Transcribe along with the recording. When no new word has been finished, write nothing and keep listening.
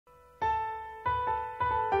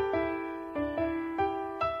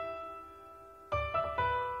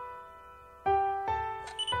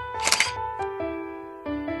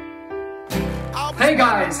Hey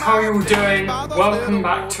guys, how are you all doing? Welcome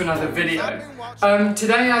back to another video.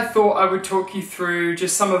 Today I thought I would talk you through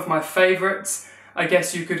just some of my favourites. I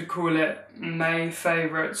guess you could call it May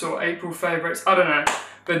favourites or April favourites, I don't know.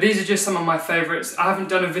 But these are just some of my favourites. I haven't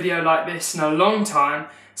done a video like this in a long time,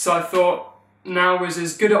 so I thought now was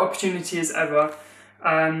as good an opportunity as ever.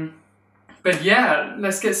 But yeah,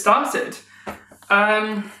 let's get started.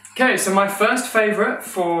 Okay, so my first favourite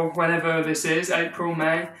for whenever this is, April,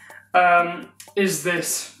 May, is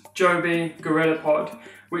this BouBou Gorilla Pod,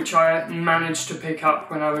 which I managed to pick up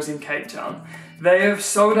when I was in Cape Town. They have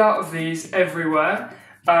sold out of these everywhere,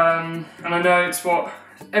 and I know it's what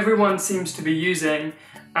everyone seems to be using,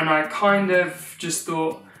 and I kind of just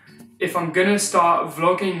thought, if I'm gonna start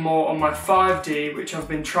vlogging more on my 5D, which I've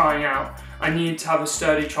been trying out, I need to have a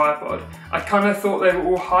sturdy tripod. I kind of thought they were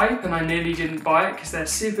all hype and I nearly didn't buy it because they're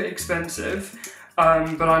super expensive,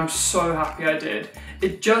 but I'm so happy I did.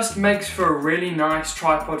 It just makes for a really nice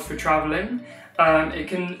tripod for traveling. It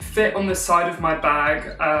can fit on the side of my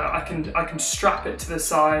bag, I can strap it to the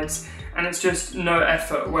sides, and it's just no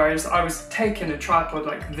effort, whereas I was taking a tripod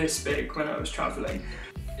like this big when I was traveling.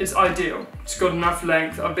 It's ideal, it's got enough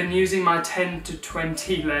length. I've been using my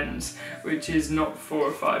 10-20 lens, which is not 4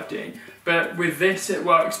 or 5D, but with this it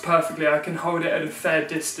works perfectly. I can hold it at a fair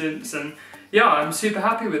distance, and yeah, I'm super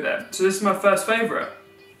happy with it. So this is my first favourite.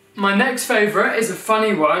 My next favourite is a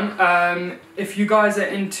funny one. If you guys are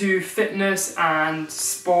into fitness and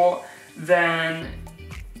sport, then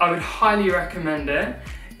I would highly recommend it.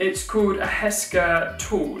 It's called a Heska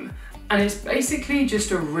tool. And it's basically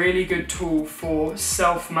just a really good tool for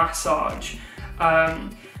self-massage.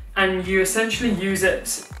 And you essentially use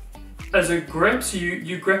it as a grip, so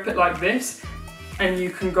you grip it like this, and you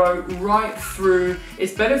can go right through.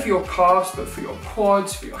 It's better for your calves, but for your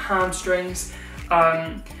quads, for your hamstrings,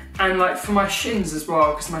 and like for my shins as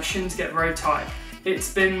well, because my shins get very tight.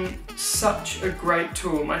 It's been such a great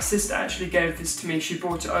tool. My sister actually gave this to me. She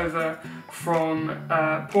brought it over from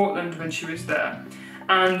Portland when she was there.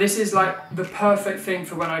 And this is like the perfect thing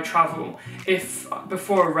for when I travel. If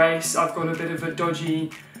before a race I've got a bit of a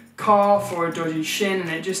dodgy calf or a dodgy shin and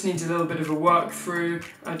it just needs a little bit of a work through,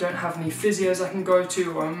 I don't have any physios I can go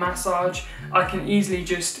to or a massage, I can easily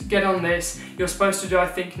just get on this. You're supposed to do, I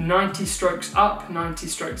think, 90 strokes up, 90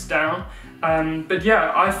 strokes down. But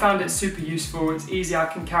yeah, I found it super useful. It's easy, I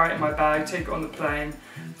can carry it in my bag, take it on the plane.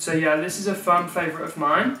 So yeah, this is a firm favourite of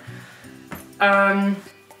mine.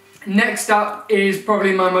 Next up is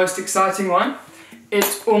probably my most exciting one.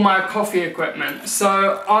 It's all my coffee equipment.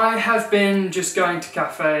 So I have been just going to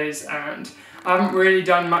cafes and I haven't really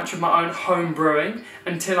done much of my own home brewing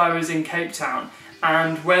until I was in Cape Town.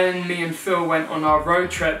 And when me and Phil went on our road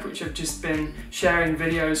trip, which I've just been sharing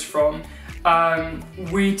videos from,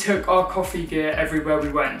 we took our coffee gear everywhere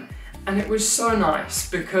we went. And it was so nice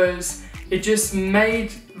because it just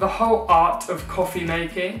made the whole art of coffee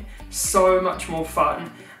making so much more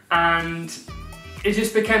fun. And it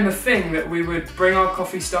just became a thing that we would bring our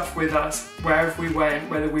coffee stuff with us wherever we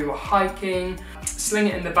went, whether we were hiking, sling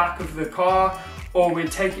it in the back of the car, or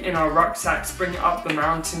we'd take it in our rucksacks, bring it up the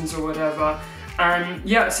mountains or whatever. And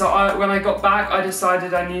yeah, so when I got back, I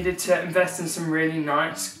decided I needed to invest in some really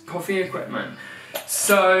nice coffee equipment.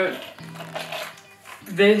 So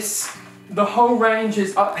the whole range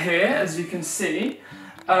is up here, as you can see.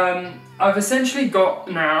 I've essentially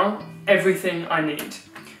got now everything I need.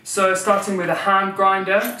 So starting with a hand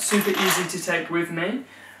grinder, super easy to take with me.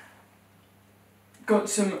 Got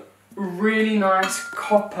some really nice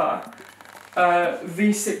copper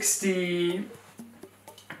V60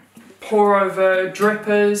 pour over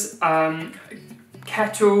drippers,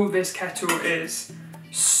 kettle. This kettle is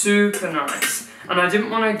super nice. And I didn't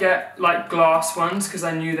want to get like glass ones because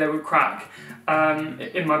I knew they would crack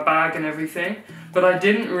in my bag and everything. But I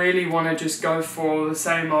didn't really want to just go for the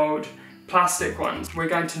same old plastic ones. We're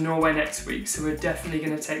going to Norway next week, so we're definitely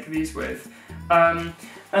going to take these with. And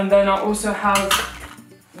then I also have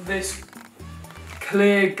this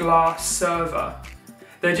clear glass server.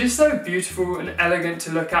 They're just so beautiful and elegant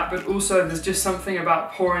to look at, but also there's just something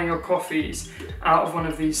about pouring your coffees out of one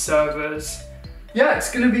of these servers. Yeah,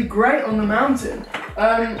 it's going to be great on the mountain.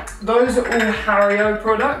 Those are all Hario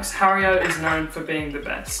products. Hario is known for being the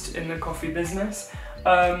best in the coffee business.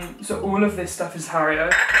 So all of this stuff is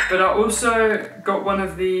Hario, but I also got one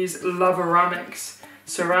of these Loveramics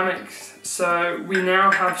ceramics. So we now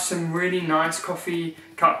have some really nice coffee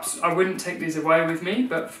cups. I wouldn't take these away with me,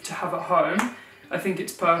 but to have at home, I think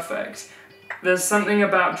it's perfect. There's something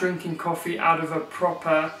about drinking coffee out of a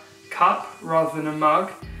proper cup rather than a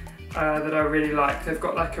mug that I really like. They've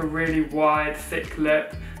got like a really wide, thick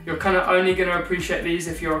lip. You're kind of only going to appreciate these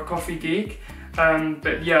if you're a coffee geek.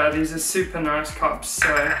 But yeah, these are super nice cups,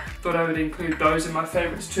 so thought I would include those in my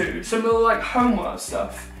favourites too. Some little like homeware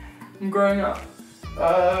stuff from growing up.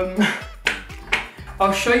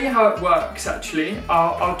 I'll show you how it works actually.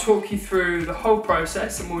 I'll talk you through the whole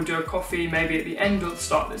process and we'll do a coffee maybe at the end or the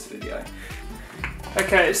start of this video.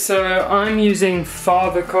 Okay, so I'm using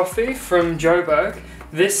Father coffee from Joburg.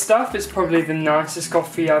 This stuff is probably the nicest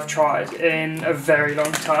coffee I've tried in a very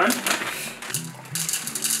long time.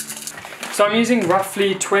 So I'm using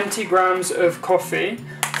roughly 20 grams of coffee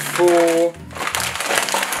for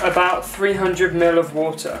about 300 ml of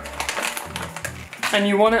water. And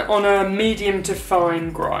you want it on a medium to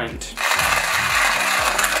fine grind.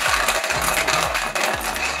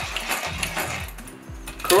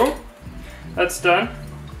 Cool, that's done.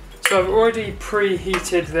 So I've already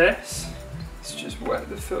preheated this. Let's just wet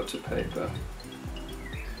the filter paper.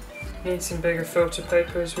 Need some bigger filter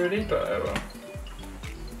papers really, but oh well.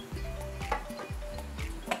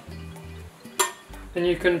 And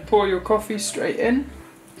you can pour your coffee straight in.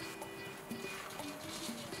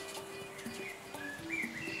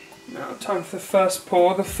 Now time for the first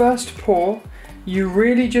pour. The first pour, you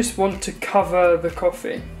really just want to cover the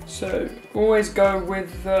coffee. So always go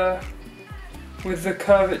with the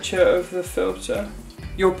curvature of the filter.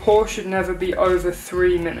 Your pour should never be over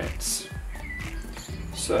 3 minutes.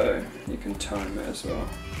 So you can time it as well.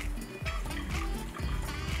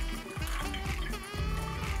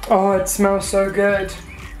 Oh, it smells so good.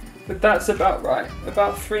 But that's about right.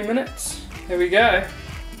 About 3 minutes. Here we go.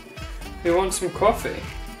 We want some coffee.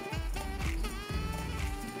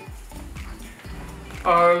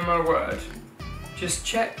 Oh my word. Just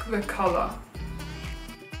check the colour.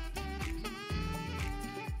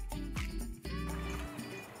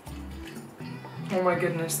 Oh my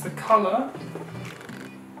goodness, the colour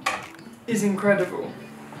is incredible.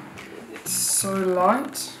 It's so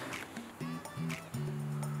light.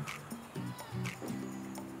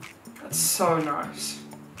 That's so nice.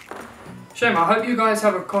 Shame, I hope you guys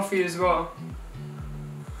have a coffee as well.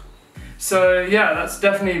 So yeah, that's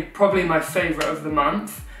definitely probably my favourite of the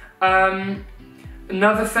month.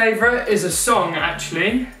 Another favourite is a song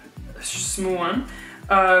actually, a small one.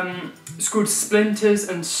 It's called Splinters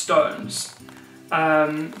and Stones.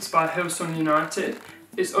 It's by Hillsong United.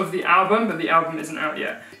 It's of the album, but the album isn't out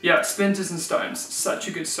yet. Yeah, Splinters and Stones, such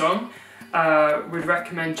a good song. Would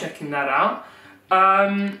recommend checking that out.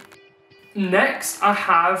 Next, I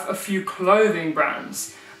have a few clothing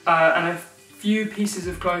brands and a few pieces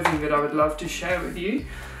of clothing that I would love to share with you.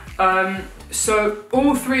 So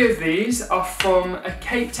all three of these are from a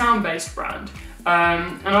Cape Town based brand.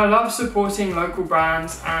 And I love supporting local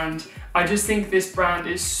brands, and I just think this brand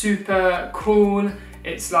is super cool.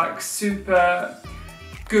 It's like super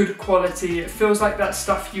good quality. It feels like that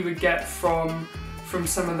stuff you would get from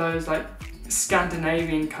some of those like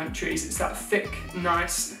Scandinavian countries. It's that thick,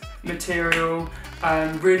 nice material,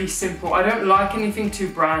 really simple. I don't like anything too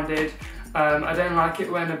branded. I don't like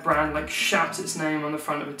it when a brand like shouts its name on the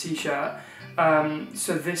front of a t-shirt.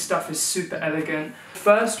 So this stuff is super elegant.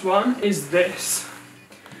 First one is this.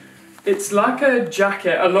 It's like a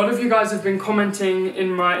jacket. A lot of you guys have been commenting in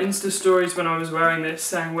my Insta stories when I was wearing this,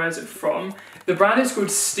 saying where's it from. The brand is called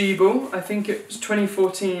BouBou. I think it was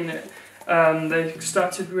 2014 they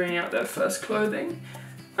started bringing out their first clothing.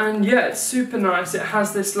 And yeah, it's super nice. It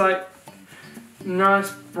has this like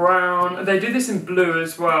nice brown, they do this in blue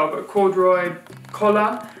as well, but corduroy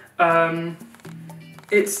collar.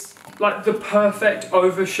 It's like the perfect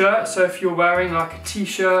overshirt, so if you're wearing like a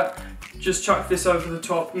t-shirt, just chuck this over the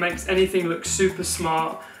top, makes anything look super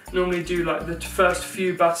smart. Normally do like the first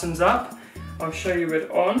few buttons up. I'll show you it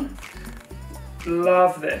on.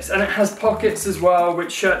 Love this, and it has pockets as well,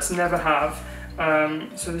 which shirts never have.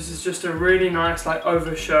 So this is just a really nice like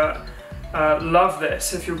overshirt. Love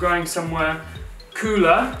this if you're going somewhere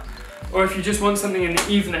cooler, or if you just want something in the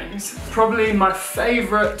evenings. Probably my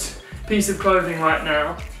favourite piece of clothing right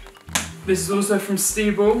now, this is also from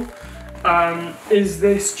BouBou, is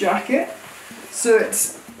this jacket. So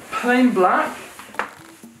it's plain black,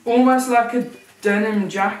 almost like a denim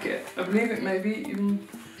jacket. I believe it may be even,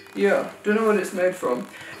 yeah, don't know what it's made from.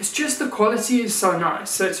 It's just the quality is so nice.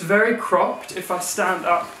 So it's very cropped. If I stand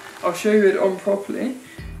up, I'll show you it on properly,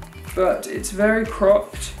 but it's very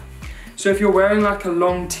cropped. So if you're wearing like a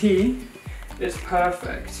long tee, it's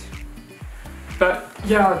perfect. But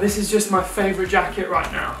yeah, this is just my favourite jacket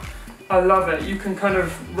right now. I love it. You can kind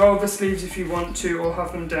of roll the sleeves if you want to, or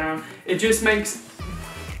have them down. It just makes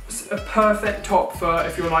a perfect top for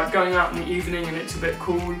if you're like going out in the evening and it's a bit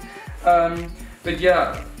cool. But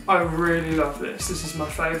yeah, I really love this. This is my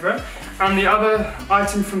favourite. And the other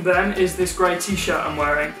item from them is this grey t-shirt I'm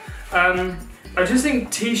wearing. I just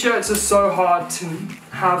think t-shirts are so hard to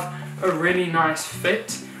have a really nice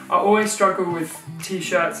fit. I always struggle with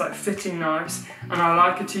t-shirts like fitting nice, and I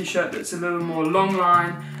like a t-shirt that's a little more long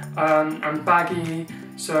line and baggy.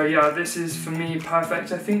 So yeah, this is for me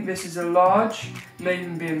perfect. I think this is a large, may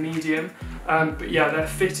even be a medium, but yeah, their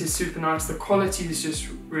fit is super nice. The quality is just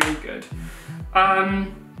really good.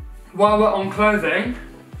 While we're on clothing,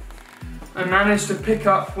 I managed to pick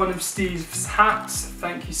up one of Steve's hats.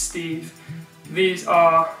 Thank you, Steve. These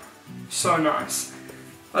are so nice.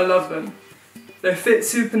 I love them. They fit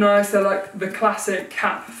super nice. They're like the classic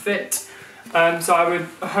cap fit. So I would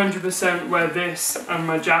 100% wear this and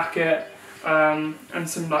my jacket and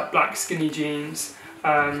some like black skinny jeans.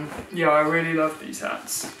 Yeah, I really love these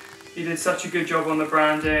hats. He did such a good job on the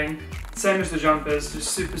branding. Same as the jumpers,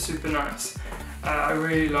 just super nice. I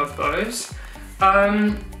really love those.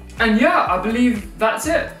 And yeah, I believe that's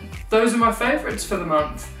it. Those are my favourites for the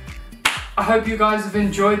month. I hope you guys have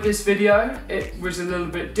enjoyed this video. It was a little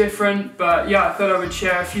bit different, but yeah, I thought I would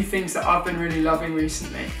share a few things that I've been really loving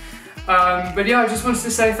recently. But yeah, I just wanted to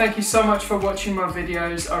say thank you so much for watching my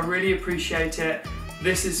videos. I really appreciate it.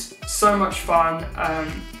 This is so much fun.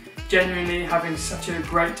 Genuinely having such a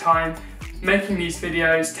great time making these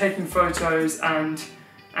videos, taking photos and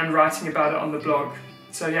writing about it on the blog.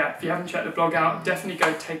 So yeah, if you haven't checked the blog out, definitely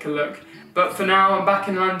go take a look. But for now, I'm back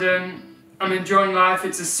in London. I'm enjoying life.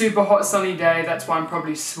 It's a super hot sunny day. That's why I'm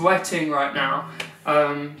probably sweating right now.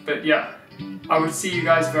 But yeah, I will see you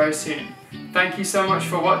guys very soon. Thank you so much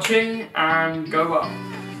for watching and go well.